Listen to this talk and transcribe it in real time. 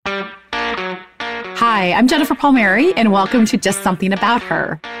Hi, I'm Jennifer Palmieri, and welcome to Just Something About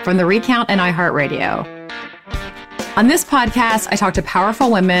Her from The Recount and iHeartRadio. On this podcast, I talk to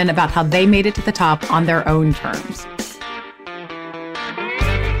powerful women about how they made it to the top on their own terms.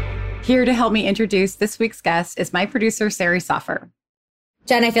 Here to help me introduce this week's guest is my producer, Sari Soffer.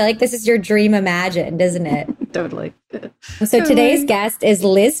 Jen, I feel like this is your dream imagined, isn't it? Totally. So today's guest is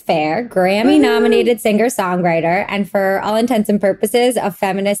Liz Phair, Grammy-nominated singer-songwriter, and for all intents and purposes, a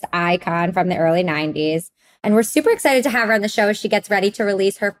feminist icon from the early 90s. And we're super excited to have her on the show as she gets ready to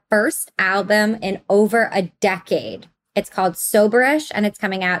release her first album in over a decade. It's called Soberish, and it's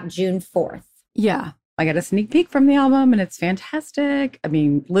coming out June 4th. Yeah. I got a sneak peek from the album, and it's fantastic. I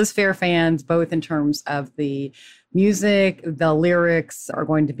mean, Liz Phair fans, both in terms of the music, the lyrics, are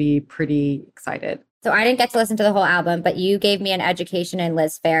going to be pretty excited. So I didn't get to listen to the whole album, but you gave me an education in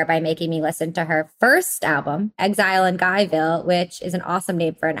Liz Phair by making me listen to her first album, Exile in Guyville, which is an awesome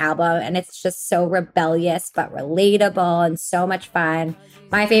name for an album. And it's just so rebellious, but relatable and so much fun.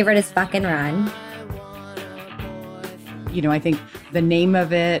 My favorite is Fucking Run. You know, I think the name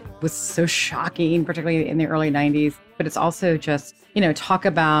of it was so shocking, particularly in the early 90s. But it's also just, you know, talk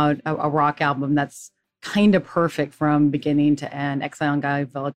about a rock album that's kind of perfect from beginning to end. Exile in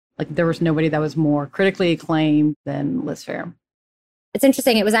Guyville. Like, there was nobody that was more critically acclaimed than Liz Phair. It's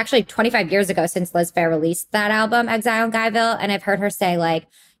interesting. It was actually 25 years ago since Liz Phair released that album, Exile in Guyville. And I've heard her say, like,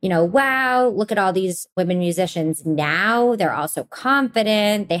 you know, wow, look at all these women musicians now. They're all so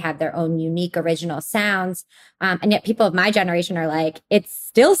confident. They have their own unique original sounds. And yet people of my generation are like, it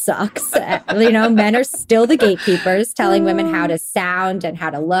still sucks. You know, men are still the gatekeepers telling women how to sound and how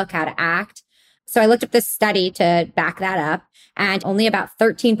to look, how to act. So I looked up this study to back that up, and only about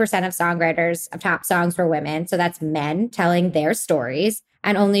 13% of songwriters of top songs were women. So that's men telling their stories.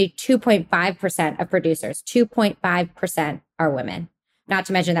 And only 2.5% of producers, 2.5% are women. Not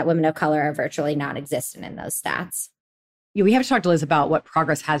to mention that women of color are virtually non-existent in those stats. Yeah, we have to talk to Liz about what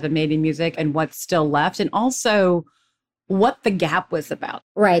progress has been made in music and what's still left, and also what the gap was about.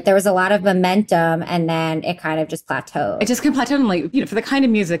 Right. There was a lot of momentum, and then it kind of just plateaued. It just kind of plateaued. Like, you know, for the kind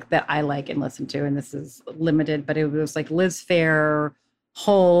of music that I like and listen to, and this is limited, but it was like Liz Phair,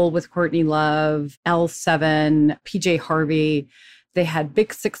 Hole with Courtney Love, L7, PJ Harvey. They had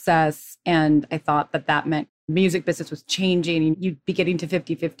big success, and I thought that that meant music business was changing, and you'd be getting to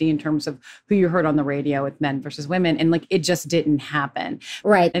 50-50 in terms of who you heard on the radio with men versus women. And like, it just didn't happen.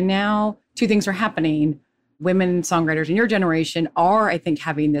 Right. And now two things are happening. Women songwriters in your generation are, I think,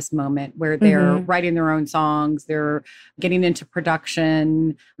 having this moment where they're writing their own songs, they're getting into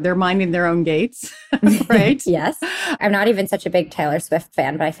production, they're minding their own gates, right? Yes. I'm not even such a big Taylor Swift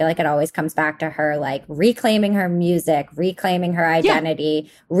fan, but I feel like it always comes back to her, like reclaiming her music, reclaiming her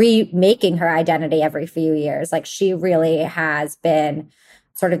identity, remaking her identity every few years. Like, she really has been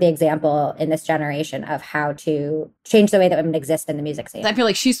sort of the example in this generation of how to change the way that women exist in the music scene. I feel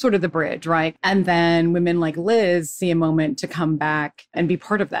like she's sort of the bridge, right? And then women like Liz see a moment to come back and be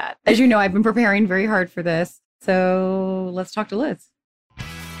part of that. As you know, I've been preparing very hard for this. So let's talk to Liz.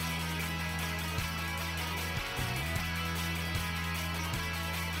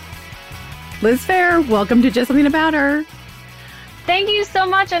 Liz Phair, welcome to Just Something About Her. Thank you so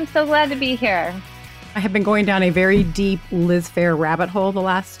much. I'm so glad to be here. I have been going down a very deep Liz Phair rabbit hole the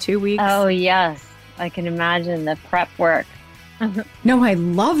last 2 weeks. Oh, yes. I can imagine the prep work. No, I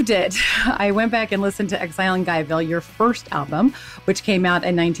loved it. I went back and listened to Exile in Guyville, your first album, which came out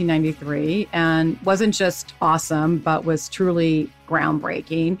in 1993 and wasn't just awesome, but was truly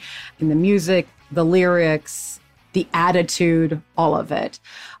groundbreaking in the music, the lyrics, the attitude, all of it.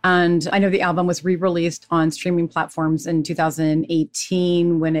 And I know the album was re-released on streaming platforms in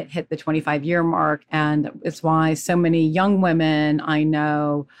 2018 when it hit the 25-year mark. And it's why so many young women I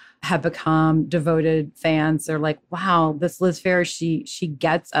know have become devoted fans. They're like, wow, this Liz Phair, she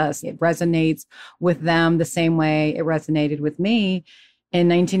gets us. It resonates with them the same way it resonated with me in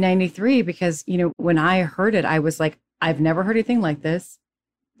 1993. Because, you know, when I heard it, I was like, I've never heard anything like this.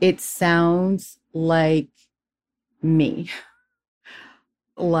 It sounds like me.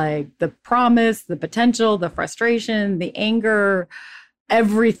 Like the promise, the potential, the frustration, the anger,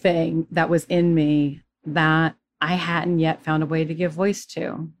 everything that was in me that I hadn't yet found a way to give voice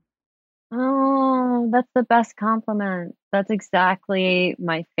to. Oh, that's the best compliment. That's exactly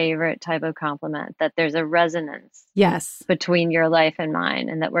my favorite type of compliment, that there's a resonance Yes. between your life and mine,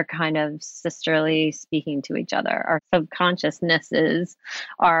 and that we're kind of sisterly speaking to each other. Our subconsciousnesses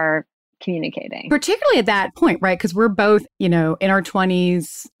are communicating. Particularly at that point, right? Because we're both, you know, in our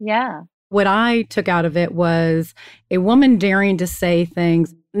 20s. Yeah. What I took out of it was a woman daring to say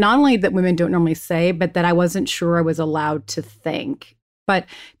things, not only that women don't normally say, but that I wasn't sure I was allowed to think. But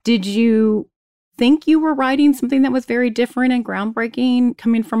did you think you were writing something that was very different and groundbreaking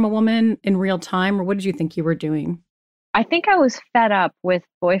coming from a woman in real time? Or what did you think you were doing? I think I was fed up with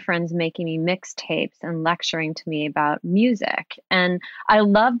boyfriends making me mixtapes and lecturing to me about music. And I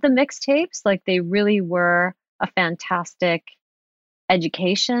loved the mixtapes. Like they really were a fantastic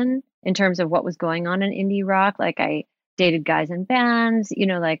education in terms of what was going on in indie rock. Like I dated guys in bands,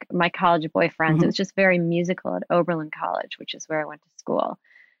 like my college boyfriends. It was just very musical at Oberlin College, which is where I went to school.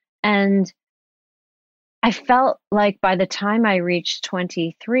 And I felt like by the time I reached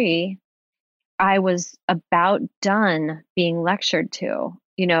 23, I was about done being lectured to,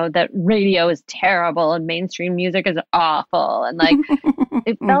 that radio is terrible and mainstream music is awful. And like,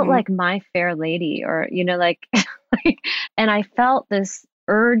 it felt like My Fair Lady or, and I felt this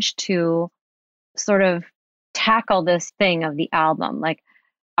urge to sort of tackle this thing of the album. Like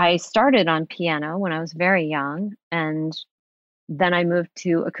I started on piano when I was very young, and then I moved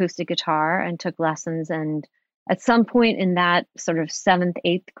to acoustic guitar and took lessons. And at some point in that sort of 7th,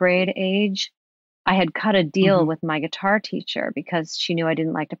 8th grade age, I had cut a deal with my guitar teacher because she knew I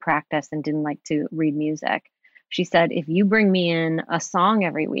didn't like to practice and didn't like to read music. She said, if you bring me in a song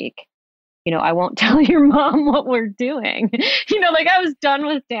every week, I won't tell your mom what we're doing. Like I was done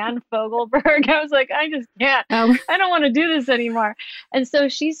with Dan Fogelberg. I was like, I just can't. I don't want to do this anymore. And so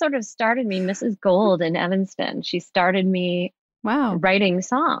she sort of started me, Mrs. Gold in Evanston. She started me writing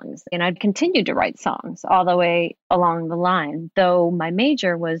songs. And I'd continued to write songs all the way along the line, though my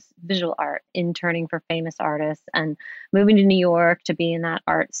major was visual art, interning for famous artists and moving to New York to be in that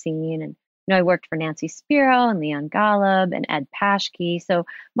art scene. And I worked for Nancy Spiro and Leon Golub and Ed Paschke. So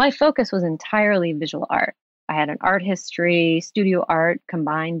my focus was entirely visual art. I had an art history, studio art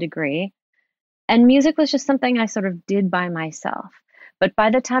combined degree. And music was just something I sort of did by myself. But by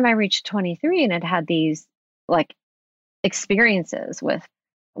the time I reached 23 and had these like experiences with,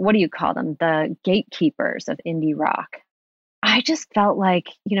 what do you call them? The gatekeepers of indie rock. I just felt like,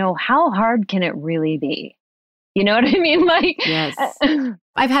 how hard can it really be? You know what I mean? Like, yes.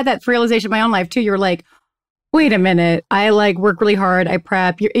 I've had that realization in my own life too. You're like, wait a minute. I like work really hard. I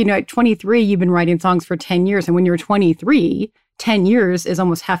prep. At 23, you've been writing songs for 10 years. And when you're 23, 10 years is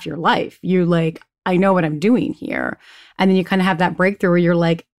almost half your life. You're like, I know what I'm doing here. And then you kind of have that breakthrough where you're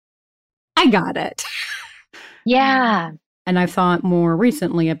like, I got it. Yeah. And I've thought more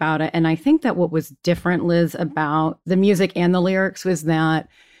recently about it. And I think that what was different, Liz, about the music and the lyrics was that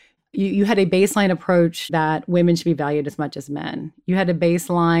you had a baseline approach that women should be valued as much as men. You had a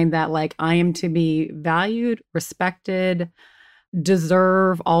baseline that like, I am to be valued, respected,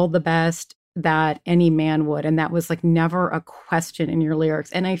 deserve all the best that any man would. And that was like never a question in your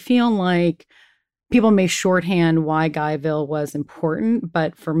lyrics. And I feel like people may shorthand why Guyville was important.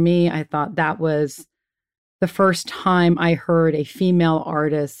 But for me, I thought that was the first time I heard a female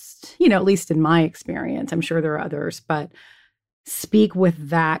artist, at least in my experience, I'm sure there are others, but speak with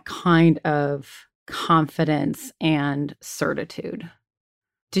that kind of confidence and certitude.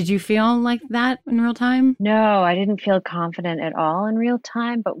 Did you feel like that in real time? No, I didn't feel confident at all in real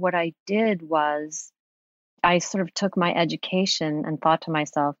time. But what I did was I sort of took my education and thought to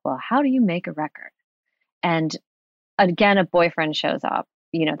myself, well, how do you make a record? And again, a boyfriend shows up.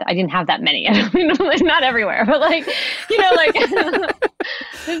 I didn't have that many. Not everywhere, but like,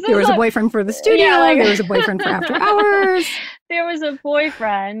 there was a boyfriend for the studio. Yeah, there was a boyfriend for after hours. There was a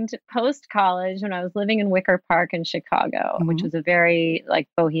boyfriend post-college when I was living in Wicker Park in Chicago, which was a very like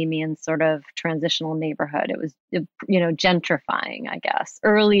bohemian sort of transitional neighborhood. It was, gentrifying, I guess,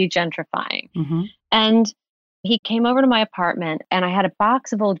 early gentrifying. And he came over to my apartment and I had a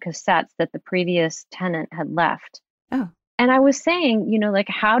box of old cassettes that the previous tenant had left. Oh. And I was saying,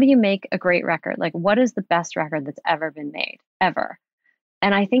 how do you make a great record? Like, what is the best record that's ever been made, ever?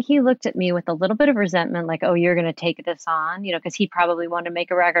 And I think he looked at me with a little bit of resentment, like, oh, you're going to take this on, because he probably wanted to make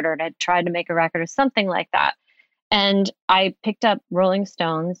a record or had tried to make a record or something like that. And I picked up Rolling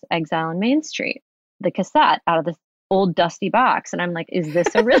Stones' Exile on Main Street, the cassette out of this old dusty box. And I'm like, is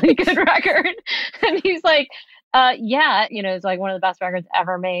this a really good record? And he's like, yeah, it's like one of the best records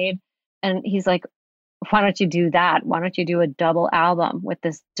ever made. And he's like, why don't you do that? Why don't you do a double album with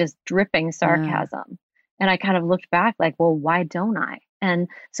this just dripping sarcasm? And I kind of looked back like, well, why don't I? And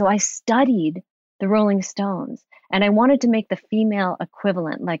so I studied the Rolling Stones and I wanted to make the female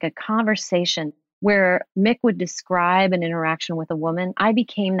equivalent, like a conversation where Mick would describe an interaction with a woman. I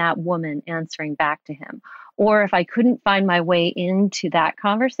became that woman answering back to him. Or if I couldn't find my way into that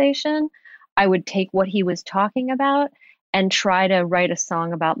conversation, I would take what he was talking about and try to write a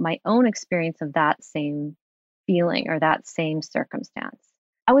song about my own experience of that same feeling or that same circumstance.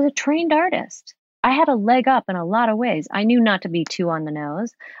 I was a trained artist. I had a leg up in a lot of ways. I knew not to be too on the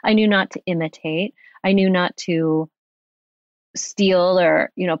nose. I knew not to imitate. I knew not to steal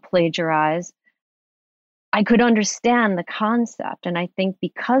or, plagiarize. I could understand the concept. And I think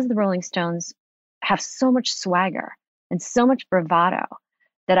because the Rolling Stones have so much swagger and so much bravado,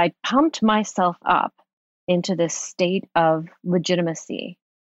 that I pumped myself up into this state of legitimacy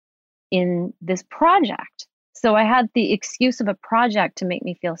in this project. So I had the excuse of a project to make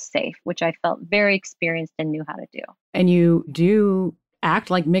me feel safe, which I felt very experienced and knew how to do. And you do act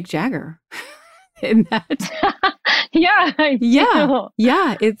like Mick Jagger in that. Yeah, I do.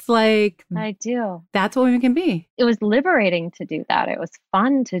 Yeah. It's like, I do. That's what women can be. It was liberating to do that. It was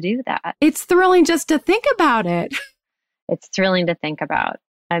fun to do that. It's thrilling just to think about it. It's thrilling to think about.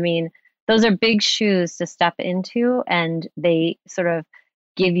 I mean, those are big shoes to step into, and they sort of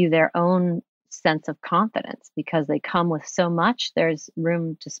give you their own sense of confidence because they come with so much. There's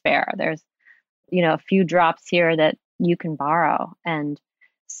room to spare. There's, a few drops here that you can borrow. And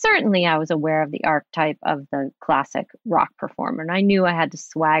certainly I was aware of the archetype of the classic rock performer. And I knew I had to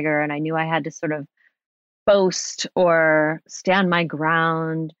swagger, and I knew I had to sort of boast or stand my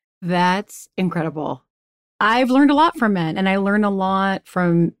ground. That's incredible. I've learned a lot from men, and I learn a lot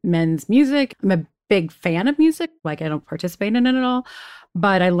from men's music. I'm a big fan of music. Like, I don't participate in it at all,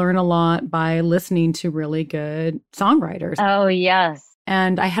 but I learn a lot by listening to really good songwriters. Oh, yes.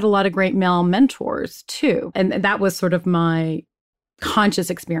 And I had a lot of great male mentors too. And that was sort of my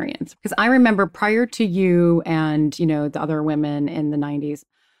conscious experience. Because I remember prior to you and, the other women in the 90s,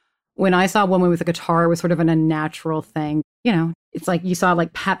 when I saw a woman with a guitar, it was sort of an unnatural thing. It's like you saw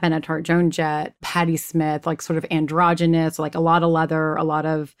like Pat Benatar, Joan Jett, Patti Smith, like sort of androgynous, like a lot of leather, a lot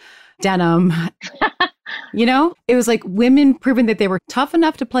of denim. It was like women proving that they were tough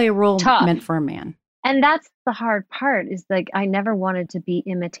enough to play a role meant for a man. And that's the hard part, is like, I never wanted to be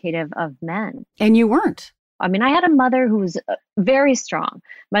imitative of men. And you weren't. I mean, I had a mother who was very strong.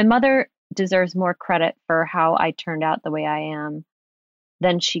 My mother deserves more credit for how I turned out the way I am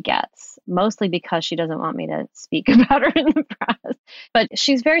than she gets, mostly because she doesn't want me to speak about her in the press. But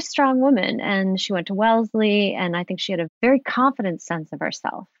she's a very strong woman, and she went to Wellesley, and I think she had a very confident sense of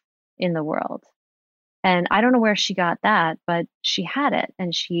herself in the world. And I don't know where she got that, but she had it,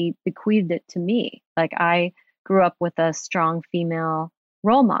 and she bequeathed it to me. Like, I grew up with a strong female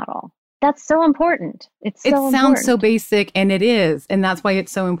role model. That's so important. It sounds so basic, and it is. And that's why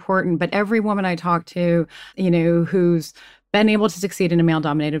it's so important. But every woman I talk to, who's been able to succeed in a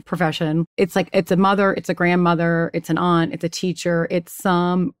male-dominated profession, it's like, it's a mother, it's a grandmother, it's an aunt, it's a teacher, it's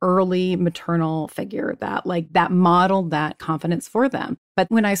some early maternal figure that modeled that confidence for them.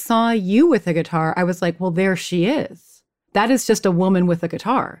 But when I saw you with a guitar, I was like, well, there she is. That is just a woman with a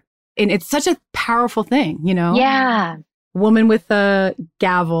guitar. And it's such a powerful thing, Yeah. Woman with a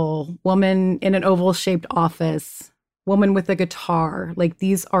gavel, woman in an oval-shaped office, woman with a guitar. Like,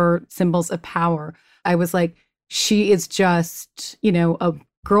 these are symbols of power. I was like, she is just, a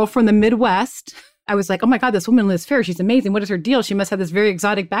girl from the Midwest. I was like, oh my God, this woman lives Phair. She's amazing. What is her deal? She must have this very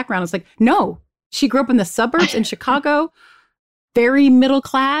exotic background. It's like, no, she grew up in the suburbs in Chicago, very middle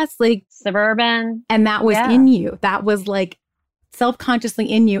class, like suburban. And that was in you. That was like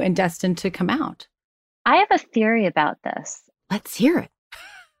self-consciously in you and destined to come out. I have a theory about this. Let's hear it.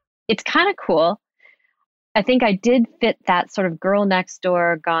 It's kind of cool. I think I did fit that sort of girl next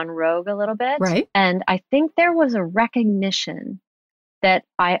door gone rogue a little bit. Right. And I think there was a recognition that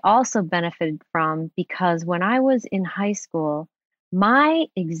I also benefited from, because when I was in high school, my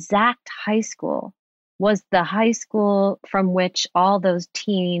exact high school was the high school from which all those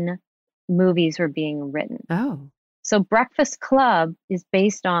teen movies were being written. Oh. So Breakfast Club is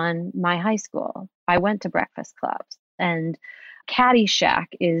based on my high school. I went to breakfast clubs. And Caddyshack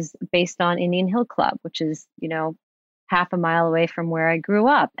is based on Indian Hill Club, which is, half a mile away from where I grew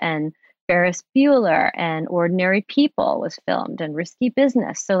up. And Ferris Bueller and Ordinary People was filmed, and Risky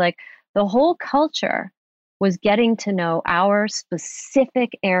Business. So like the whole culture was getting to know our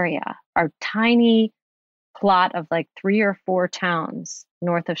specific area, our tiny plot of like 3 or 4 towns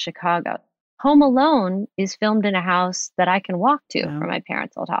north of Chicago. Home Alone is filmed in a house that I can walk to from my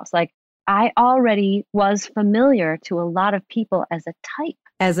parents' old house. Like, I already was familiar to a lot of people as a type.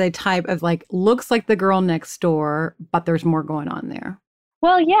 As a type of like, looks like the girl next door, but there's more going on there.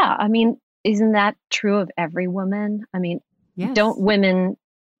 Well, yeah. I mean, isn't that true of every woman? I mean, yes. Don't women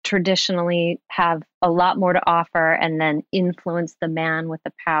traditionally have a lot more to offer and then influence the man with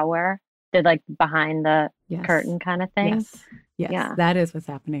the power? They're like behind the curtain kind of thing. Yes, yeah. That is what's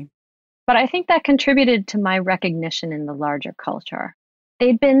happening. But I think that contributed to my recognition in the larger culture.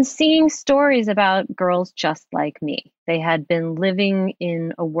 they'd been seeing stories about girls just like me. They had been living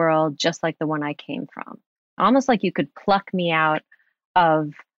in a world just like the one I came from. Almost like you could pluck me out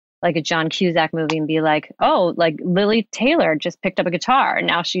of like a John Cusack movie and be like, oh, like Lily Taylor just picked up a guitar and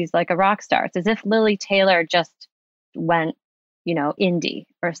now she's like a rock star. It's as if Lily Taylor just went, indie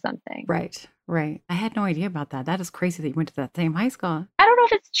or something. Right, right. I had no idea about that. That is crazy that you went to that same high school. I don't know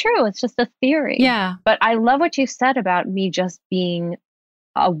if it's true. It's just a theory. Yeah. But I love what you said about me just being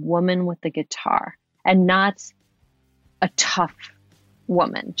a woman with the guitar and not a tough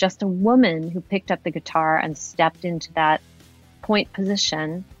woman, just a woman who picked up the guitar and stepped into that point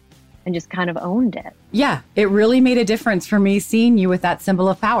position and just kind of owned it. Yeah, it really made a difference for me seeing you with that symbol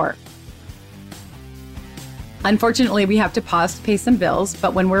of power. Unfortunately, we have to pause to pay some bills,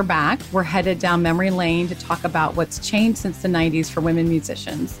 but when we're back, we're headed down memory lane to talk about what's changed since the 90s for women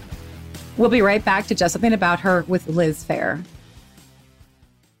musicians. We'll be right back to Just Something About Her with Liz Phair.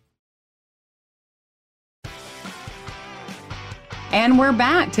 And we're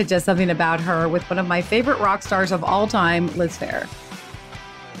back to Just Something About Her with one of my favorite rock stars of all time, Liz Phair.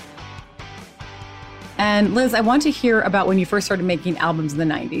 And Liz, I want to hear about when you first started making albums in the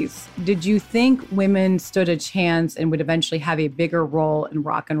 90s. Did you think women stood a chance and would eventually have a bigger role in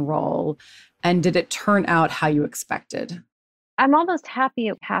rock and roll? And did it turn out how you expected? I'm almost happy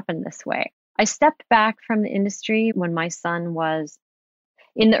it happened this way. I stepped back from the industry when my son was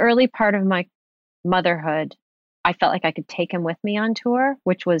in the early part of my motherhood. I felt like I could take him with me on tour,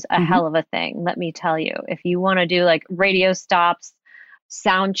 which was a hell of a thing. Let me tell you, if you want to do like radio stops,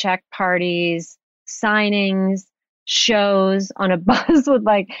 sound check parties, signings, shows on a bus with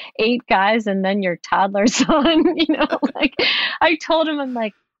like 8 guys and then your toddler son, like I told him, I'm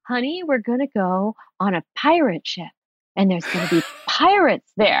like, honey, we're going to go on a pirate ship and there's going to be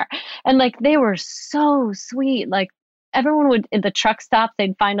pirates there. And like, they were so sweet. Like everyone would, in the truck stops,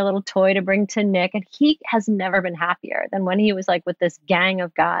 they'd find a little toy to bring to Nick. And he has never been happier than when he was like with this gang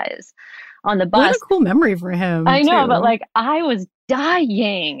of guys on the bus. What a cool memory for him. I know, too. but like I was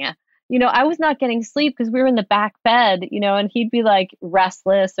dying. I was not getting sleep because we were in the back bed, and he'd be like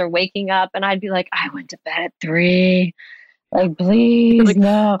restless or waking up. And I'd be like, I went to bed at 3. Like, please, like,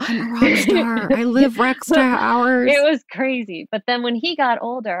 no. I'm a rock star. I live rock star hours. It was crazy. But then when he got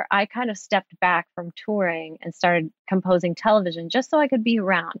older, I kind of stepped back from touring and started composing television just so I could be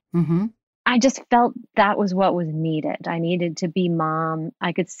around. Mm-hmm. I just felt that was what was needed. I needed to be mom.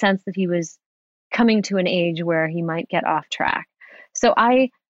 I could sense that he was coming to an age where he might get off track. So I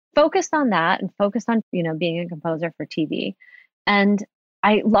focused on that and focused on, being a composer for TV. And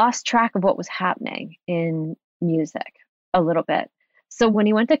I lost track of what was happening in music a little bit. So when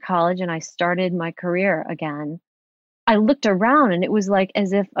he went to college and I started my career again, I looked around and it was like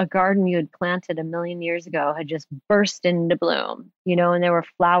as if a garden you had planted 1 million years ago had just burst into bloom, and there were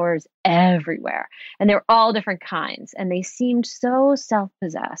flowers everywhere and they were all different kinds. And they seemed so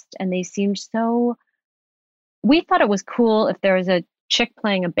self-possessed and they seemed so, we thought it was cool if there was a chick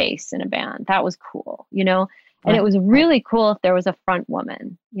playing a bass in a band. That was cool, and it was really cool if there was a front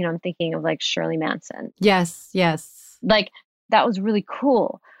woman. I'm thinking of like Shirley Manson. Yes, yes. Like that was really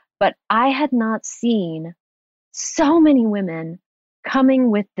cool. But I had not seen so many women coming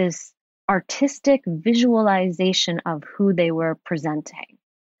with this artistic visualization of who they were presenting.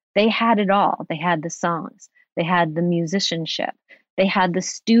 They had it all. They had the songs, they had the musicianship, they had the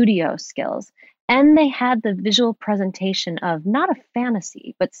studio skills, and they had the visual presentation of not a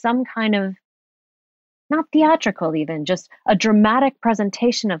fantasy, but some kind of, not theatrical even, just a dramatic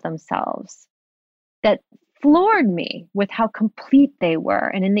presentation of themselves that floored me with how complete they were.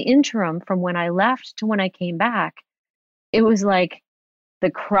 And in the interim, from when I left to when I came back, it was like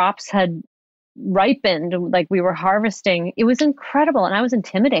the crops had ripened, like we were harvesting. It was incredible. And I was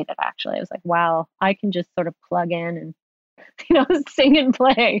intimidated, actually. I was like, wow, I can just sort of plug in and, sing and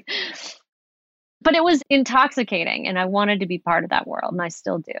play. But it was intoxicating and I wanted to be part of that world. And I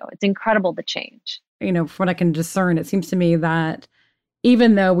still do. It's incredible, the change. From what I can discern, it seems to me that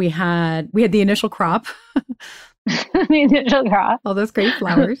even though we had the initial crop, all those great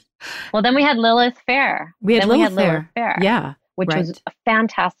flowers. Well, then we had Lilith Phair. We had Lilith Phair. Yeah. Which was a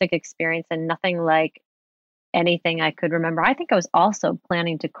fantastic experience and nothing like anything I could remember. I think I was also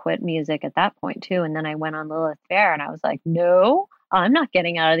planning to quit music at that point too. And then I went on Lilith Phair and I was like, no, I'm not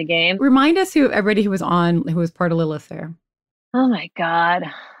getting out of the game. Remind us everybody who was part of Lilith Phair. Oh my God.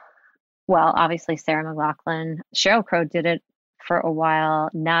 Well, obviously Sarah McLachlan. Sheryl Crow did it for a while.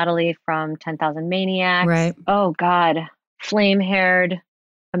 Natalie from 10,000 Maniacs. Right. Oh God. Flame-haired,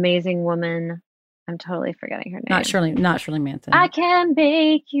 amazing woman. I'm totally forgetting her name. Not Shirley Manson. I can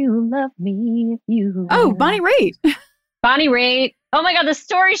make you love me if you. Oh, Bonnie Raitt. Bonnie Raitt. Oh my God, the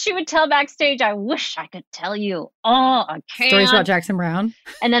stories she would tell backstage. I wish I could tell you. Oh, I can't. Stories about Jackson Browne.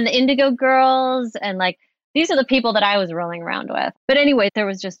 And then the Indigo Girls. And like, these are the people that I was rolling around with. But anyway, there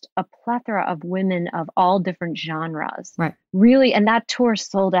was just a plethora of women of all different genres. Right. Really. And that tour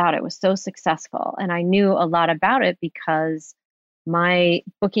sold out. It was so successful. And I knew a lot about it because my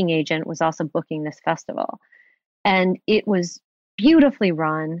booking agent was also booking this festival. And it was beautifully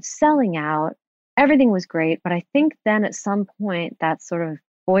run, selling out. Everything was great. But I think then at some point, that sort of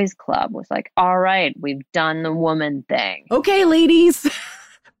boys club was like, all right, we've done the woman thing. Okay, ladies,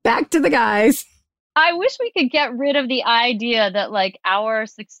 back to the guys. I wish we could get rid of the idea that like our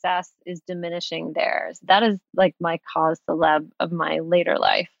success is diminishing theirs. That is like my cause celeb of my later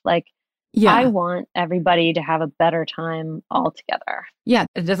life. Like, Yeah. I want everybody to have a better time altogether. Yeah.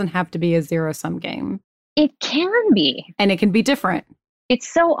 It doesn't have to be a zero-sum game. It can be. And it can be different. It's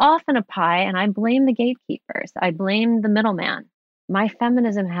so often a pie, and I blame the gatekeepers. I blame the middleman. My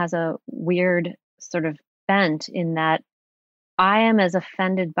feminism has a weird sort of bent in that I am as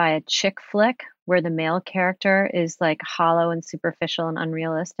offended by a chick flick where the male character is like hollow and superficial and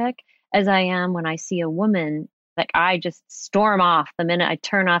unrealistic as I am when I see a woman. Like, I just storm off the minute I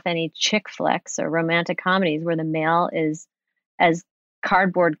turn off any chick flicks or romantic comedies where the male is as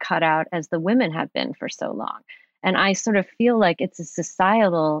cardboard cutout as the women have been for so long. And I sort of feel like it's a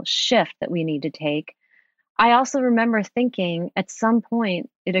societal shift that we need to take. I also remember thinking at some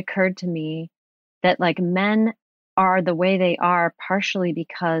point it occurred to me that like men are the way they are partially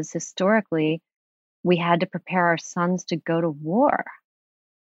because historically we had to prepare our sons to go to war.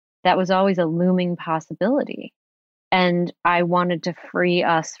 That was always a looming possibility. And I wanted to free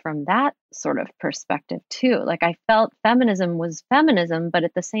us from that sort of perspective too. Like, I felt feminism was feminism, but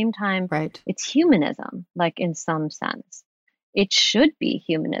at the same time, Right. it's humanism, like in some sense. It should be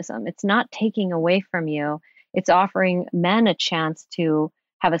humanism. It's not taking away from you. It's offering men a chance to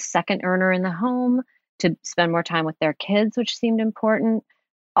have a second earner in the home, to spend more time with their kids, which seemed important.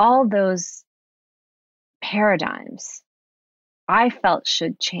 All those paradigms I felt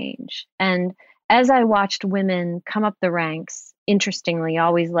should change. And as I watched women come up the ranks, interestingly,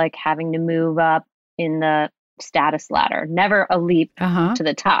 always like having to move up in the status ladder, never a leap to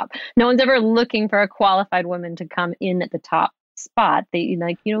the top. No one's ever looking for a qualified woman to come in at the top spot. They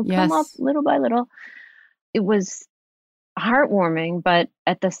come up little by little. It was heartwarming, but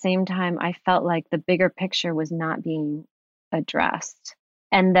at the same time, I felt like the bigger picture was not being addressed,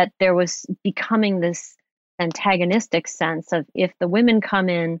 and that there was becoming this antagonistic sense of, if the women come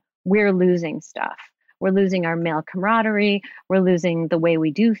in, we're losing stuff. We're losing our male camaraderie. We're losing the way we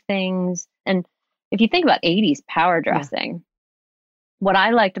do things. And if you think about 80s power dressing, what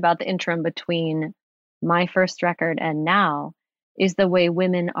I liked about the interim between my first record and now is the way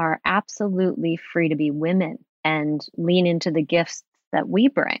women are absolutely free to be women and lean into the gifts that we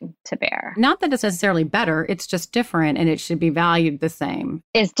bring to bear. Not that it's necessarily better, it's just different, and it should be valued the same.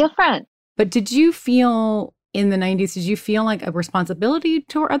 It's different. But did you feel in the 90s, did you feel like a responsibility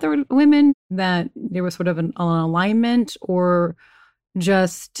toward other women, that there was sort of an alignment, or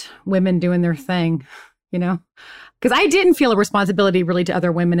just women doing their thing, you know? Because I didn't feel a responsibility really to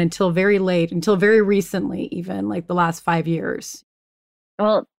other women until very late, until very recently, even like the last 5 years.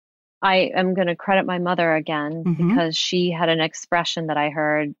 Well, I am going to credit my mother again, because she had an expression that I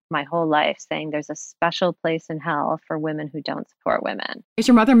heard my whole life saying there's a special place in hell for women who don't support women. Is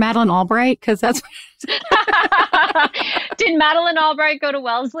your mother Madeleine Albright? Because that's... Did Madeleine Albright go to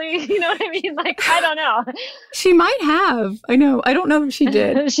Wellesley? You know what I mean? Like, I don't know. She might have. I know. I don't know if she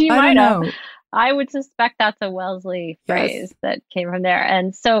did. She might have. I would suspect that's a Wellesley phrase that came from there.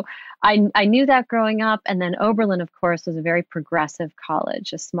 And so I knew that growing up. And then Oberlin, of course, was a very progressive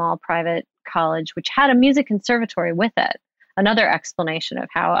college, a small private college, which had a music conservatory with it. Another explanation of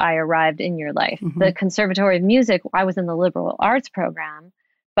how I arrived in your life. The Conservatory of Music, I was in the liberal arts program.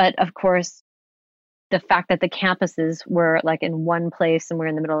 But of course, the fact that the campuses were like in one place and we're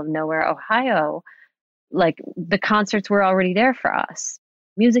in the middle of nowhere, Ohio, like the concerts were already there for us.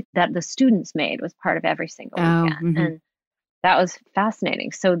 Music that the students made was part of every single weekend. And that was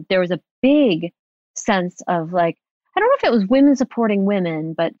fascinating. So there was a big sense of like, I don't know if it was women supporting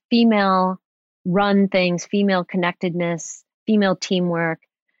women, but female run things, female connectedness, female teamwork.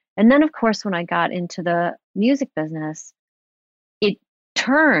 And then, of course, when I got into the music business, it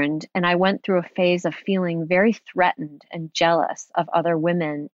turned, and I went through a phase of feeling very threatened and jealous of other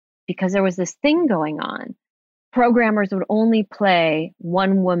women, because there was this thing going on. Programmers would only play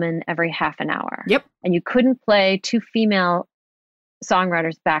one woman every half an hour. Yep. And you couldn't play two female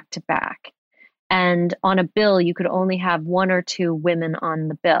songwriters back to back. And on a bill, you could only have one or two women on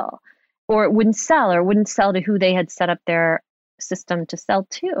the bill. or it wouldn't sell, or it wouldn't sell to who they had set up their system to sell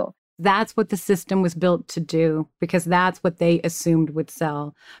to. That's what the system was built to do, because that's what they assumed would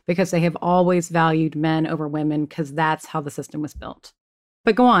sell, because they have always valued men over women, because that's how the system was built.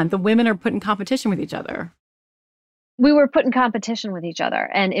 But go on, the women are put in competition with each other. We were put in competition with each other,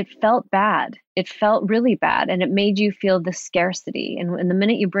 and it felt bad. It felt really bad, and it made you feel the scarcity. And the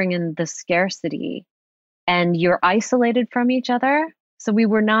minute you bring in the scarcity and you're isolated from each other, so we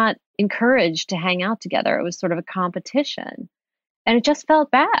were not encouraged to hang out together. It was sort of a competition. And it just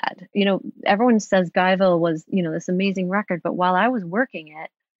felt bad. Everyone says Guyville was, this amazing record, but while I was working it,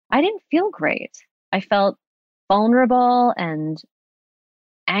 I didn't feel great. I felt vulnerable and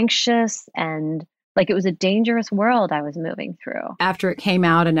anxious, and like it was a dangerous world I was moving through. After it came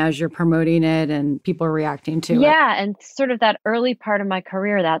out and as you're promoting it and people are reacting to it. Yeah, and sort of that early part of my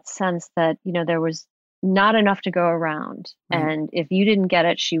career, that sense that, there was not enough to go around. Right. And if you didn't get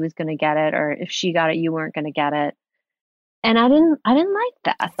it, she was going to get it. Or if she got it, you weren't going to get it. And I didn't like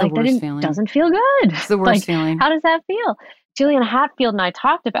that. Like that doesn't feel good. It's the worst feeling. How does that feel? Julian Hatfield and I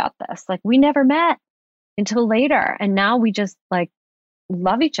talked about this. Like, we never met until later. And now we just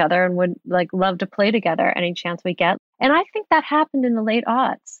love each other and would love to play together any chance we get. And I think that happened in the late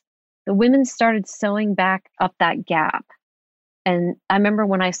aughts. The women started sewing back up that gap. And I remember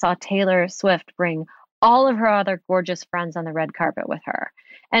when I saw Taylor Swift bring all of her other gorgeous friends on the red carpet with her.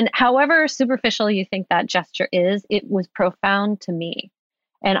 And however superficial you think that gesture is, it was profound to me.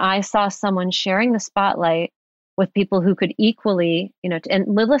 And I saw someone sharing the spotlight with people who could equally, and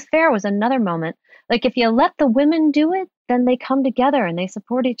Lilith Phair was another moment. Like, if you let the women do it, then they come together and they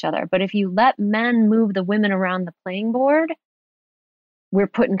support each other. But if you let men move the women around the playing board, we're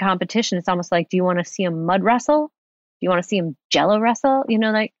put in competition. It's almost like, do you want to see them mud wrestle? Do you want to see them jello wrestle?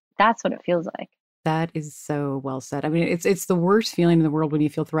 That's what it feels like. That is so well said. I mean, it's the worst feeling in the world when you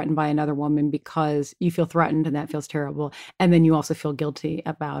feel threatened by another woman, because you feel threatened and that feels terrible. And then you also feel guilty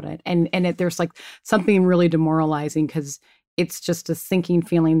about it. And there's something really demoralizing, because it's just a sinking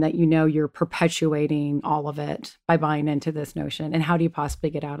feeling that, you're perpetuating all of it by buying into this notion. And how do you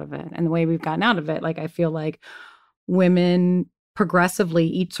possibly get out of it? And the way we've gotten out of it, I feel like women progressively,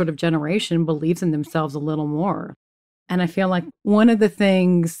 each sort of generation believes in themselves a little more. And I feel like one of the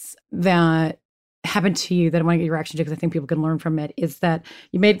things that happened to you that I want to get your reaction to, because I think people can learn from it, is that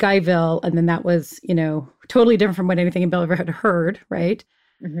you made Guyville, and then that was, totally different from what anything Bill ever had heard, right?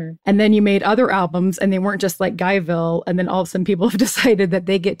 Mm-hmm. And then you made other albums, and they weren't just like Guyville, and then all of a sudden people have decided that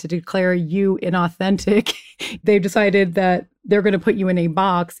they get to declare you inauthentic. They've decided that they're going to put you in a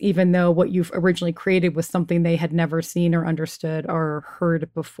box, even though what you've originally created was something they had never seen or understood or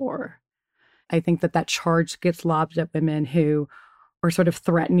heard before. I think that charge gets lobbed at women who are sort of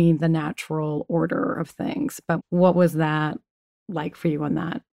threatening the natural order of things. But what was that like for you on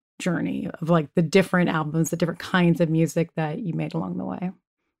that journey of the different albums, the different kinds of music that you made along the way,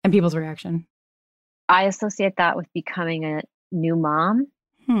 and people's reaction? I associate that with becoming a new mom.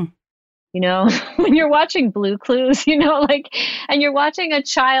 When you're watching Blue Clues, and you're watching a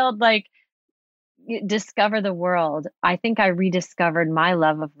child discover the world. I think I rediscovered my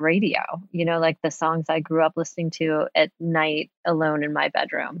love of radio, the songs I grew up listening to at night alone in my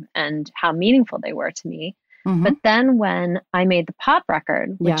bedroom, and how meaningful they were to me. Mm-hmm. But then when I made the pop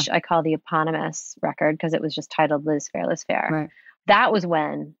record, which I call the eponymous record because it was just titled Liz Phair, Liz Phair, right, that was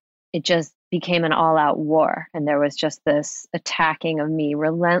when it just became an all-out war. And there was just this attacking of me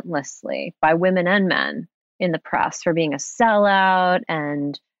relentlessly by women and men in the press for being a sellout,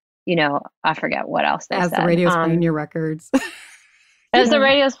 and I forget what else they said. As the radio's playing your records. As the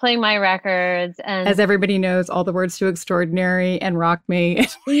radio's playing my records. And as everybody knows all the words to Extraordinary and Rock Me.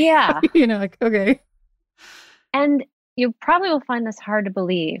 Yeah. Okay. And you probably will find this hard to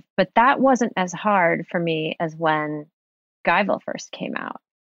believe, but that wasn't as hard for me as when Guyville first came out.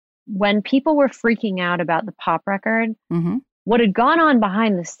 When people were freaking out about the pop record, mm-hmm. what had gone on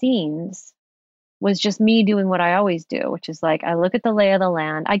behind the scenes was just me doing what I always do, which is I look at the lay of the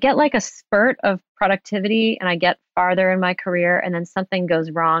land. I get a spurt of productivity and I get farther in my career, and then something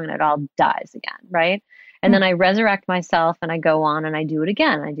goes wrong and it all dies again, right? And then I resurrect myself and I go on and I do it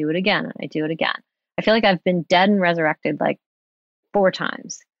again. I do it again and I do it again. I feel like I've been dead and resurrected 4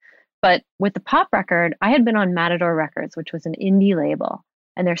 times. But with the pop record, I had been on Matador Records, which was an indie label.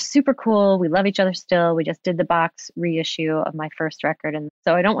 And they're super cool. We love each other still. We just did the box reissue of my first record. And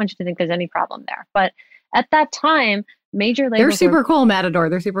so I don't want you to think there's any problem there. But at that time, major labels... They're super cool, Matador.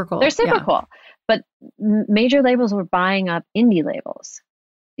 They're super cool. They're super cool. But major labels were buying up indie labels.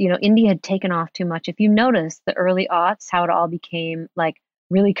 Indie had taken off too much. If you notice the early aughts, how it all became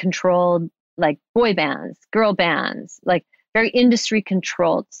really controlled, boy bands, girl bands, very industry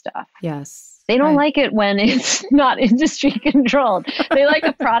controlled stuff. Yes. They don't like it when it's not industry controlled. They like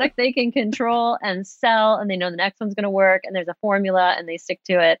a product they can control and sell, and they know the next one's going to work, and there's a formula and they stick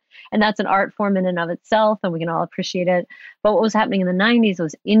to it. And that's an art form in and of itself, and we can all appreciate it. But what was happening in the 90s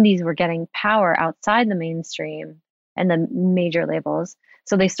was indies were getting power outside the mainstream and the major labels.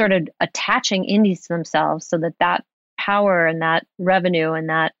 So they started attaching indies to themselves so that that power and that revenue and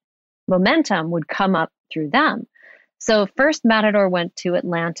that momentum would come up through them. So first Matador went to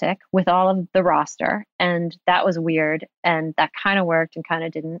Atlantic with all of the roster, and that was weird, and that kind of worked and kind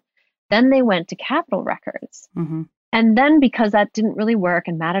of didn't. Then they went to Capitol Records. Mm-hmm. And then because that didn't really work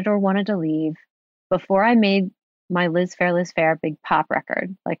and Matador wanted to leave, before I made my Liz Phair big pop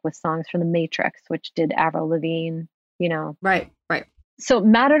record, like with songs from The Matrix, which did Avril Lavigne, you know. Right. So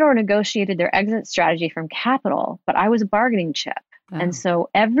Matador negotiated their exit strategy from Capitol, but I was a bargaining chip. Oh. And so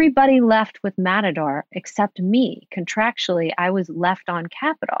everybody left with Matador except me. Contractually, I was left on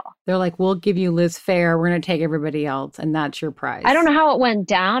Capitol. They're like, we'll give you Liz Phair. We're going to take everybody else. And that's your prize. I don't know how it went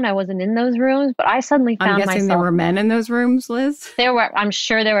down. I wasn't in those rooms, but I suddenly found myself. I'm guessing there were men in those rooms, Liz? I'm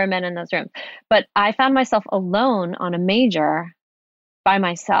sure there were men in those rooms. But I found myself alone on a major by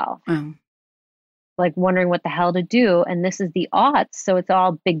myself. Oh. Like wondering what the hell to do. And this is the aughts. So it's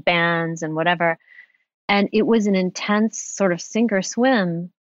all big bands and whatever. And it was an intense sort of sink or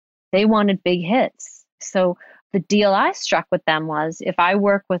swim. They wanted big hits. So the deal I struck with them was if I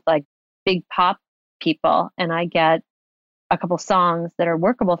work with like big pop people and I get a couple songs that are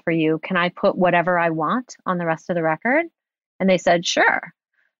workable for you, can I put whatever I want on the rest of the record? And they said, sure.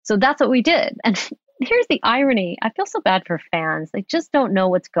 So that's what we did. And here's the irony. I feel so bad for fans. They just don't know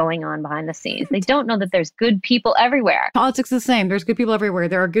what's going on behind the scenes. They don't know that there's good people everywhere. Politics is the same. There's good people everywhere.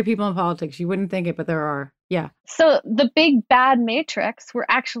 There are good people in politics. You wouldn't think it, but there are. Yeah. So the big bad Matrix were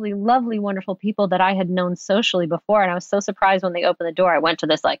actually lovely, wonderful people that I had known socially before. And I was so surprised when they opened the door. I went to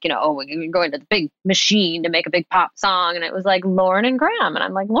this like, we're going to the big machine to make a big pop song. And it was like Lauren and Graham. And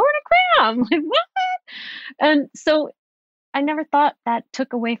I'm like, Lauren and Graham? Like, what? And so I never thought that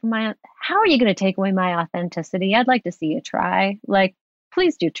took away from how are you going to take away my authenticity? I'd like to see you try. Like,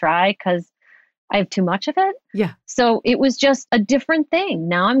 please do try because I have too much of it. Yeah. So it was just a different thing.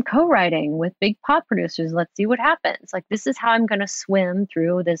 Now I'm co-writing with big pop producers. Let's see what happens. Like, this is how I'm going to swim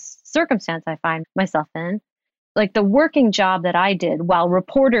through this circumstance I find myself in. Like the working job that I did while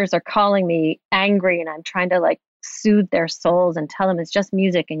reporters are calling me angry and I'm trying to like soothe their souls and tell them it's just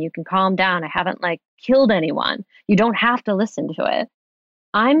music and you can calm down. I haven't like killed anyone. You don't have to listen to it.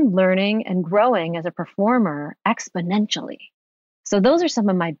 I'm learning and growing as a performer exponentially. So those are some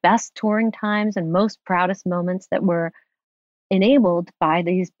of my best touring times and most proudest moments that were enabled by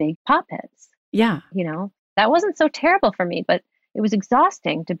these big pop hits. Yeah. That wasn't so terrible for me, but it was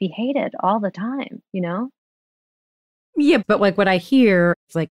exhausting to be hated all the time, Yeah, but like what I hear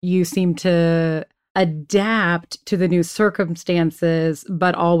is like you seem to adapt to the new circumstances,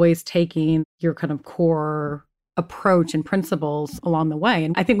 but always taking your kind of core approach and principles along the way.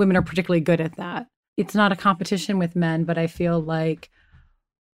 And I think women are particularly good at that. It's not a competition with men, but I feel like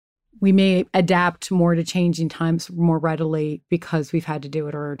we may adapt more to changing times more readily because we've had to do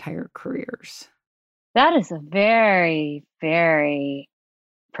it our entire careers. That is a very, very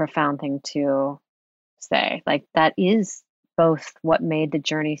profound thing to say. Like that is both what made the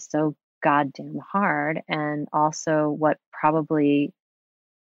journey so goddamn hard and also what probably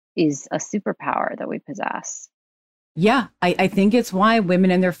is a superpower that we possess. Yeah, I think it's why women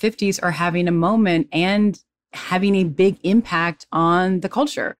in their 50s are having a moment and having a big impact on the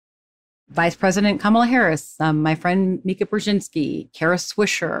culture. Vice President Kamala Harris, my friend Mika Brzezinski, Kara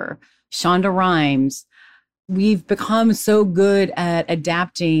Swisher, Shonda Rhimes. We've become so good at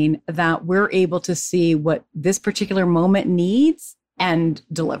adapting that we're able to see what this particular moment needs and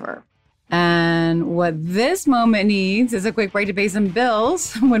deliver. And what this moment needs is a quick break to pay some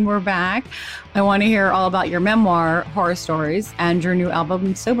bills. When we're back, I want to hear all about your memoir, Horror Stories, and your new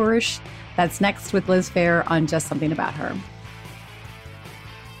album, Soberish. That's next with Liz Phair on Just Something About Her.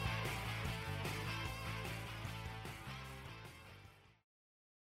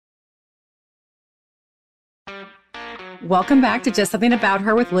 Welcome back to Just Something About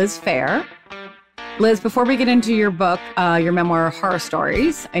Her with Liz Phair. Liz, before we get into your book, your memoir, Horror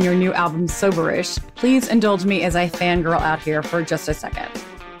Stories, and your new album, Soberish, please indulge me as I fangirl out here for just a second.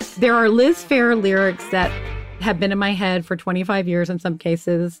 There are Liz Phair lyrics that have been in my head for 25 years in some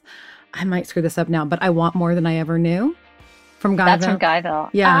cases. I might screw this up now, but I want more than I ever knew. From Guyville. That's from Guyville.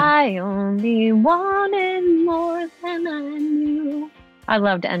 Yeah. I only wanted more than I knew. I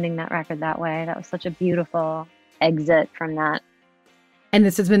loved ending that record that way. That was such a beautiful exit from that And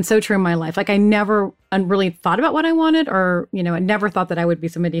this has been so true in my life. Like I never really thought about what I wanted, or, I never thought that I would be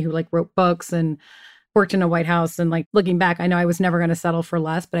somebody who like wrote books and worked in a White House. And like looking back, I know I was never going to settle for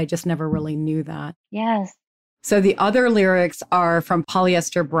less, but I just never really knew that. Yes. So the other lyrics are from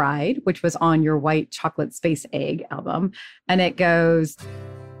Polyester Bride, which was on your White Chocolate Space Egg album. And it goes,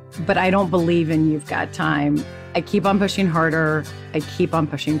 but I don't believe in you've got time. I keep on pushing harder. I keep on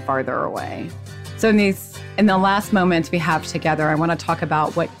pushing farther away. So in the last moments we have together, I want to talk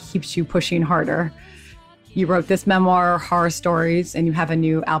about what keeps you pushing harder. You wrote this memoir, Horror Stories, and you have a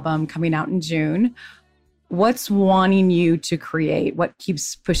new album coming out in June. What's wanting you to create? What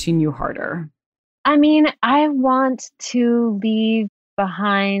keeps pushing you harder? I mean, I want to leave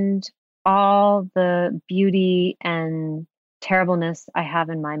behind all the beauty and terribleness I have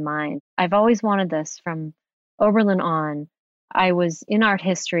in my mind. I've always wanted this from Oberlin on. I was in art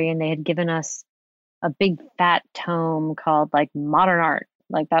history and they had given us a big fat tome called like Modern Art.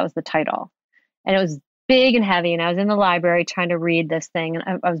 Like that was the title. And it was big and heavy. And I was in the library trying to read this thing.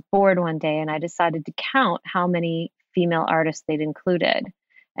 And I was bored one day and I decided to count how many female artists they'd included.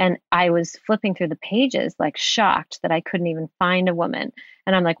 And I was flipping through the pages, like shocked that I couldn't even find a woman.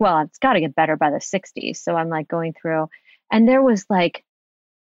 And I'm like, well, it's got to get better by the 60s. So I'm like going through, and there was like,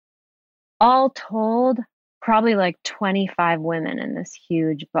 all told, probably like 25 women in this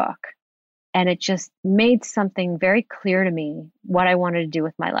huge book. And it just made something very clear to me what I wanted to do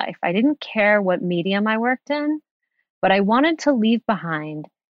with my life. I didn't care what medium I worked in, but I wanted to leave behind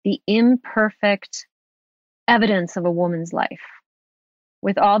the imperfect evidence of a woman's life.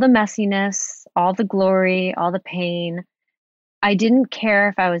 With all the messiness, all the glory, all the pain, I didn't care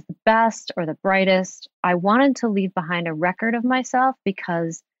if I was the best or the brightest. I wanted to leave behind a record of myself,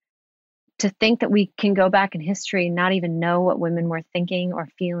 because to think that we can go back in history and not even know what women were thinking or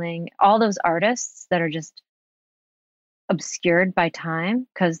feeling, all those artists that are just obscured by time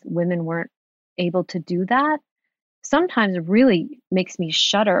because women weren't able to do that, sometimes really makes me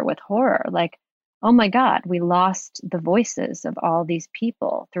shudder with horror. Like, oh my God, we lost the voices of all these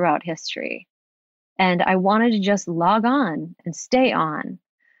people throughout history. And I wanted to just log on and stay on.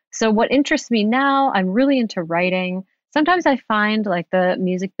 So what interests me now, I'm really into writing. Sometimes I find like the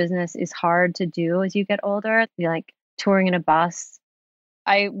music business is hard to do as you get older, like touring in a bus.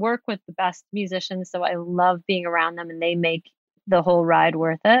 I work with the best musicians, so I love being around them and they make the whole ride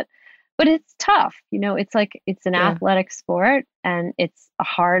worth it. But it's tough. It's like it's an athletic sport and it's a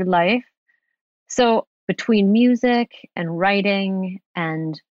hard life. So between music and writing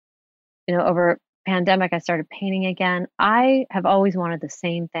and, over pandemic, I started painting again. I have always wanted the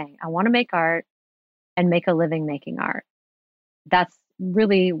same thing. I want to make art and make a living making art. That's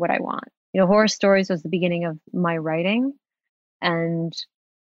really what I want. Horror Stories was the beginning of my writing, and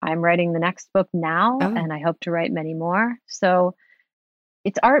I'm writing the next book now, and I hope to write many more. So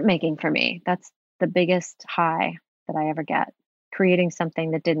it's art making for me. That's the biggest high that I ever get, creating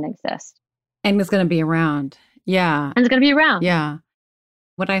something that didn't exist. And it's going to be around. Yeah. And it's going to be around. Yeah.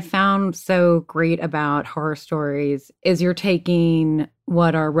 What I found so great about Horror Stories is you're taking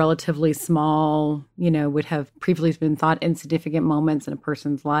what are relatively small, would have previously been thought insignificant moments in a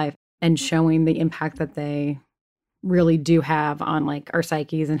person's life and showing the impact that they really do have on like our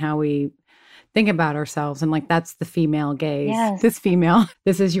psyches and how we think about ourselves. And like, that's the female gaze. Yes.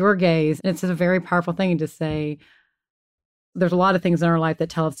 This is your gaze. And it's a very powerful thing to say. There's a lot of things in our life that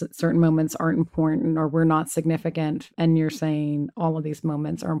tell us that certain moments aren't important or we're not significant. And you're saying all of these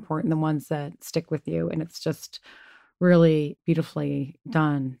moments are important, the ones that stick with you. And it's just really beautifully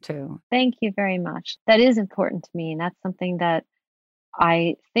done too. Thank you very much. That is important to me. And that's something that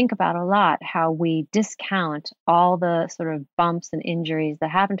I think about a lot, how we discount all the sort of bumps and injuries that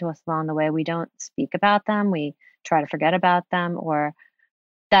happen to us along the way. We don't speak about them. We try to forget about them, or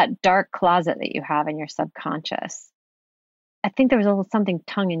that dark closet that you have in your subconscious. I think there was a little something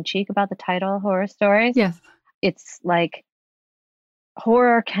tongue-in-cheek about the title, Horror Stories. Yes. It's like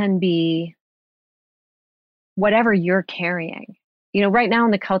horror can be whatever you're carrying. Right now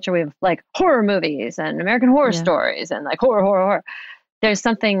in the culture, we have like horror movies and American Horror Stories and like horror. There's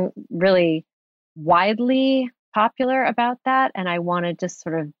something really widely popular about that. And I wanted to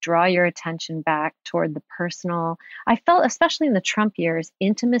sort of draw your attention back toward the personal. I felt, especially in the Trump years,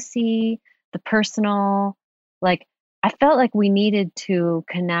 intimacy, the personal, like, I felt like we needed to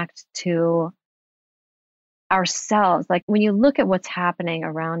connect to ourselves. Like when you look at what's happening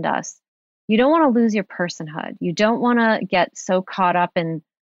around us, you don't want to lose your personhood. You don't want to get so caught up in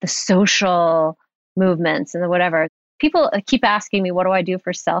the social movements and the whatever. People keep asking me, what do I do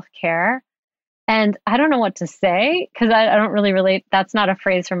for self-care? And I don't know what to say because I don't really relate. That's not a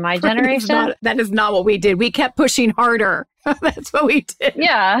phrase from my generation. That is not what we did. We kept pushing harder. That's what we did.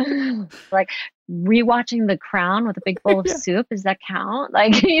 Yeah. Like rewatching The Crown with a big bowl of soup. Does that count?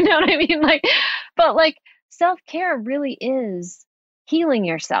 Like, you know what I mean? Like, but like self-care really is healing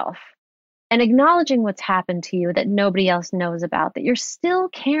yourself and acknowledging what's happened to you that nobody else knows about, that you're still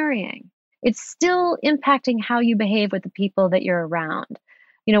carrying. It's still impacting how you behave with the people that you're around.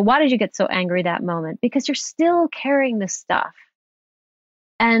 You know, why did you get so angry that moment? Because you're still carrying this stuff.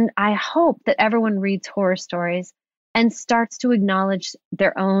 And I hope that everyone reads horror stories and starts to acknowledge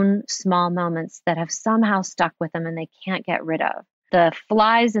their own small moments that have somehow stuck with them and they can't get rid of. The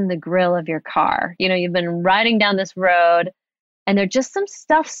flies in the grill of your car. You know, you've been riding down this road and there's just some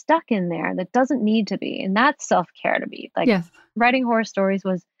stuff stuck in there that doesn't need to be. And that's self-care to me. Like writing horror stories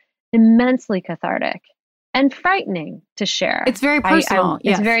was immensely cathartic and frightening to share. It's very personal.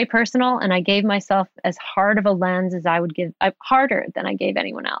 It's very personal. And I gave myself as hard of a lens as I would give, harder than I gave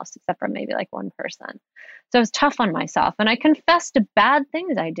anyone else, except for maybe like one person. So I was tough on myself. And I confessed to bad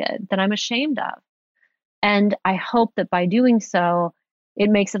things I did that I'm ashamed of. And I hope that by doing so, it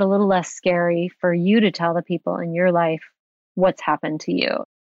makes it a little less scary for you to tell the people in your life what's happened to you.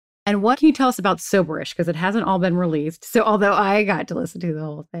 And what can you tell us about Soberish? Because it hasn't all been released. So although I got to listen to the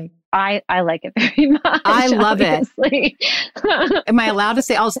whole thing. I like it very much. I love obviously. it. Am I allowed to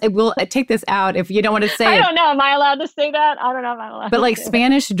say, we'll take this out if you don't want to say it. I don't know. Am I allowed to say that? I don't know if I'm allowed But like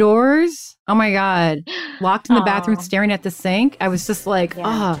Spanish doors, oh my God. Locked in the bathroom, Oh. staring at the sink. I was just like,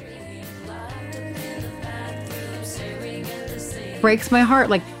 breaks my heart.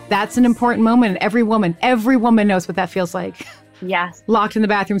 Like that's an important moment. And every woman knows what that feels like. Yes. Locked in the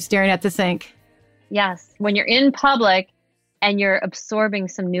bathroom, staring at the sink. Yes. When you're in public and you're absorbing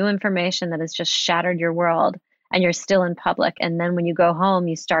some new information that has just shattered your world and you're still in public. And then when you go home,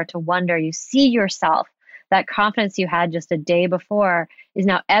 you start to wonder, you see yourself, that confidence you had just a day before is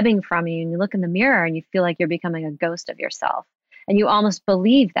now ebbing from you. And you look in the mirror and you feel like you're becoming a ghost of yourself. And you almost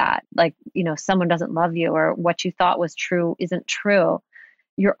believe that, like, you know, someone doesn't love you or what you thought was true isn't true.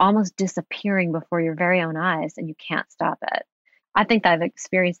 You're almost disappearing before your very own eyes and you can't stop it. I think I've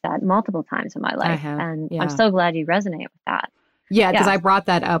experienced that multiple times in my life. And I'm so glad you resonate with that. Yeah, because I brought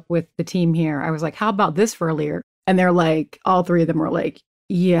that up with the team here. I was like, how about this for a lyric? And they're like, all three of them were like,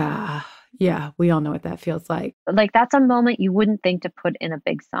 yeah, we all know what that feels like. Like that's a moment you wouldn't think to put in a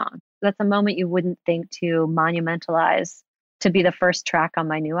big song. That's a moment you wouldn't think to monumentalize to be the first track on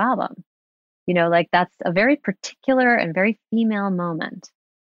my new album. You know, like that's a very particular and very female moment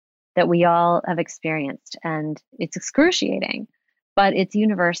that we all have experienced. And it's excruciating, but it's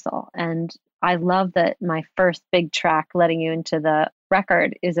universal. And I love that my first big track, Letting You Into the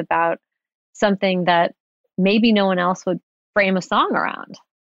Record, is about something that maybe no one else would frame a song around.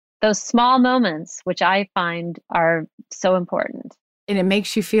 Those small moments, which I find are so important. And it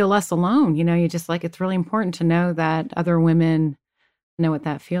makes you feel less alone. You know, you just like, it's really important to know that other women know what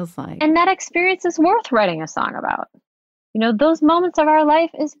that feels like. And that experience is worth writing a song about. You know, those moments of our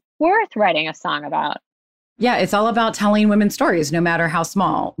life is worth writing a song about. Yeah, it's all about telling women's stories, no matter how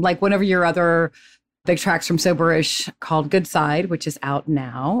small. Like one of your other big tracks from Soberish called Good Side, which is out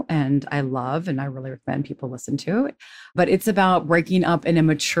now, and I love, and I really recommend people listen to it. But it's about breaking up in a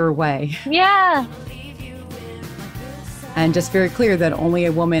mature way. Yeah. And just very clear that only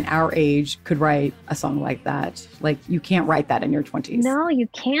a woman our age could write a song like that. Like you can't write that in your 20s. No, you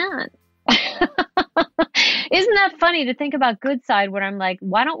can't. Isn't that funny to think about Good Side when I'm like,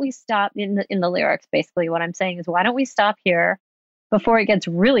 why don't we stop in the lyrics? Basically what I'm saying is, why don't we stop here before it gets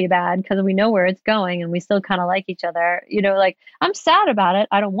really bad? Because we know where it's going and we still kind of like each other. You know, like I'm sad about it.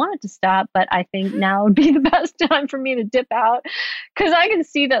 I don't want it to stop, but I think now would be the best time for me to dip out because I can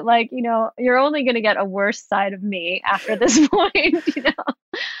see that, like, you know, you're only going to get a worse side of me after this point, you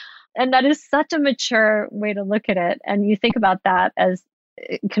know? And that is such a mature way to look at it. And you think about that as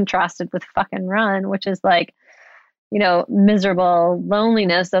contrasted with Fucking Run, which is like, you know, miserable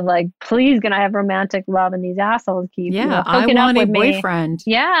loneliness of like, please, can I have romantic love and these assholes keep hooking I want up a with boyfriend.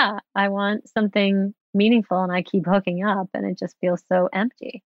 Me. Yeah, I want something meaningful and I keep hooking up and it just feels so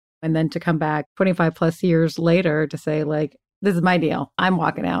empty. And then to come back 25 plus years later to say like, this is my deal. I'm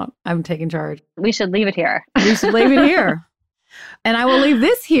walking out. I'm taking charge. We should leave it here. We should leave it here. And I will leave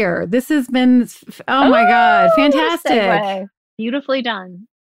this here. This has been, oh my God, fantastic. Segue. Beautifully done.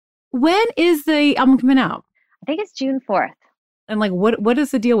 When is the album coming out? I think it's June 4th. And like, what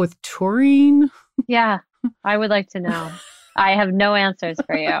is the deal with touring? Yeah, I would like to know. I have no answers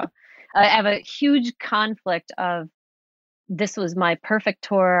for you. I have a huge conflict of this was my perfect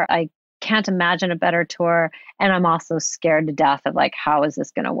tour. I can't imagine a better tour. And I'm also scared to death of like, how is this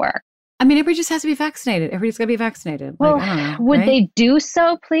going to work? I mean, everybody just has to be vaccinated. Everybody's got to be vaccinated. Well, I don't know, would right? they do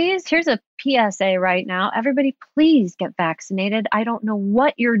so, please? Here's a PSA right now. Everybody, please get vaccinated. I don't know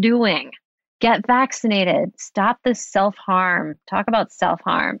what you're doing. Get vaccinated. Stop this self-harm. Talk about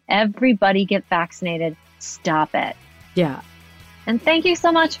self-harm. Everybody get vaccinated. Stop it. Yeah. And thank you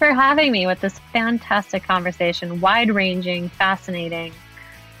so much for having me with this fantastic conversation. Wide-ranging, fascinating.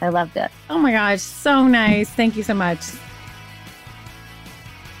 I loved it. Oh my gosh, so nice. Thank you so much.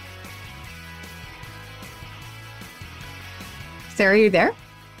 Sarah, are you there?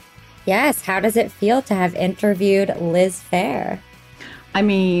 Yes. How does it feel to have interviewed Liz Phair? I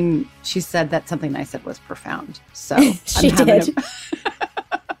mean, she said that something I said was profound. So She did.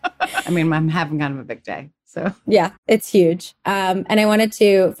 I'm having kind of a big day. So yeah, it's huge. And I wanted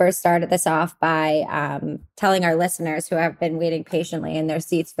to first start this off by telling our listeners who have been waiting patiently in their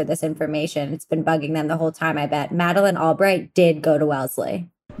seats for this information. It's been bugging them the whole time, I bet. Madeleine Albright did go to Wellesley.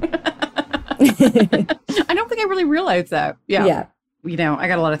 I don't think I really realized that. Yeah. You know, I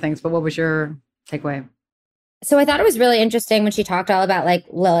got a lot of things, but what was your takeaway? So I thought it was really interesting when she talked all about like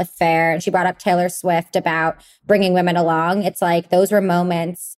Lilith Phair, and she brought up Taylor Swift about bringing women along. It's like those were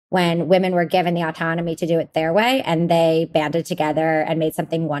moments when women were given the autonomy to do it their way, and they banded together and made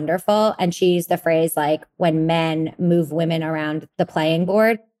something wonderful. And she used the phrase like, when men move women around the playing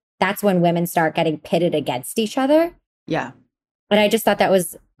board, that's when women start getting pitted against each other. Yeah. And I just thought that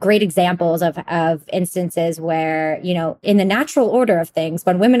was great examples of instances where, you know, in the natural order of things,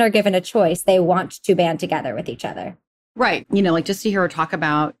 when women are given a choice, they want to band together with each other. Right. You know, like just to hear her talk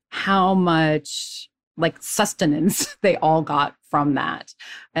about how much like sustenance they all got from that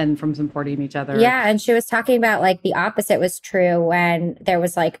and from supporting each other. Yeah. And she was talking about like the opposite was true when there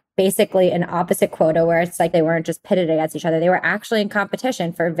was like basically an opposite quota where it's like they weren't just pitted against each other. They were actually in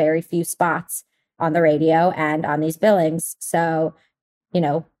competition for very few spots on the radio and on these billings. So, you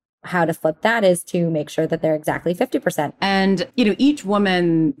know, how to flip that is to make sure that they're exactly 50%. And, you know, each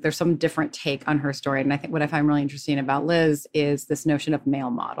woman, there's some different take on her story. And I think what I find really interesting about Liz is this notion of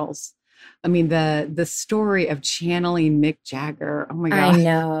male models. I mean, the story of channeling Mick Jagger, oh my God. I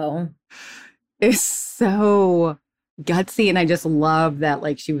know. Is so gutsy. And I just love that,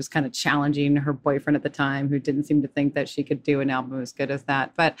 like, she was kind of challenging her boyfriend at the time who didn't seem to think that she could do an album as good as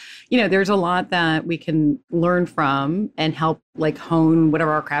that. But, you know, there's a lot that we can learn from and help like hone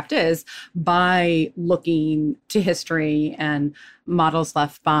whatever our craft is by looking to history and models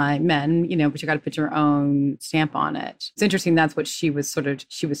left by men, you know, but you got to put your own stamp on it. It's interesting. That's what she was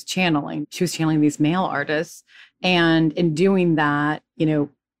channeling. She was channeling these male artists. And in doing that, you know,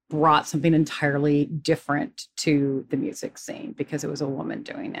 brought something entirely different to the music scene because it was a woman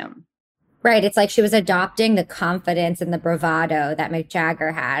doing it. Right. It's like she was adopting the confidence and the bravado that Mick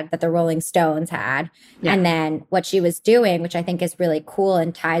Jagger had, that the Rolling Stones had. Yeah. And then what she was doing, which I think is really cool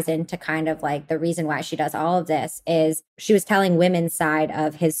and ties into kind of like the reason why she does all of this, is she was telling women's side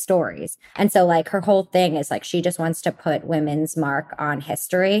of his stories. And so like her whole thing is like she just wants to put women's mark on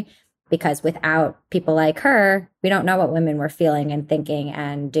history. Because without people like her, we don't know what women were feeling and thinking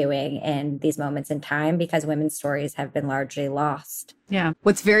and doing in these moments in time because women's stories have been largely lost. Yeah.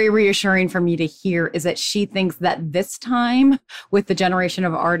 What's very reassuring for me to hear is that she thinks that this time, with the generation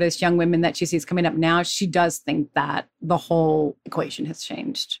of artists, young women that she sees coming up now, she does think that the whole equation has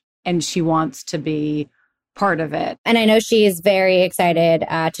changed and she wants to be part of it. And I know she is very excited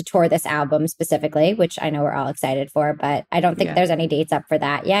to tour this album specifically, which I know we're all excited for, but I don't think there's any dates up for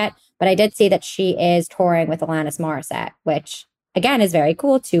that yet. But I did see that she is touring with Alanis Morissette, which again is very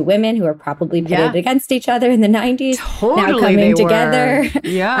cool. Two women who are probably pitted against each other in the 90s. Totally, now coming together.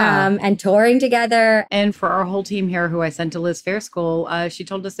 Yeah. And touring together. And for our whole team here who I sent to Liz Phair School, she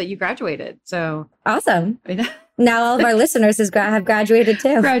told us that you graduated. So awesome. Now all of our listeners have graduated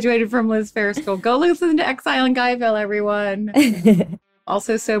too. Graduated from Liz Phair School. Go listen to Exile in Guyville, everyone.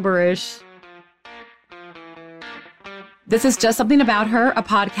 Also soberish. This is Just Something About Her, a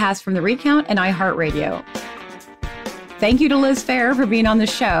podcast from The Recount and iHeartRadio. Thank you to Liz Phair for being on the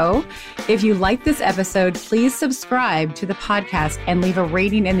show. If you like this episode, please subscribe to the podcast and leave a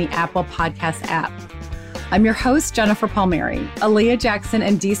rating in the Apple Podcast app. I'm your host, Jennifer Palmieri. Aaliyah Jackson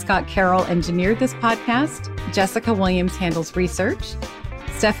and D. Scott Carroll engineered this podcast. Jessica Williams handles research.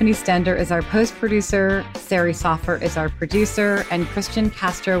 Stephanie Stender is our post-producer. Sari Soffer is our producer. And Christian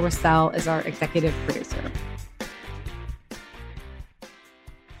Castro-Russell is our executive producer.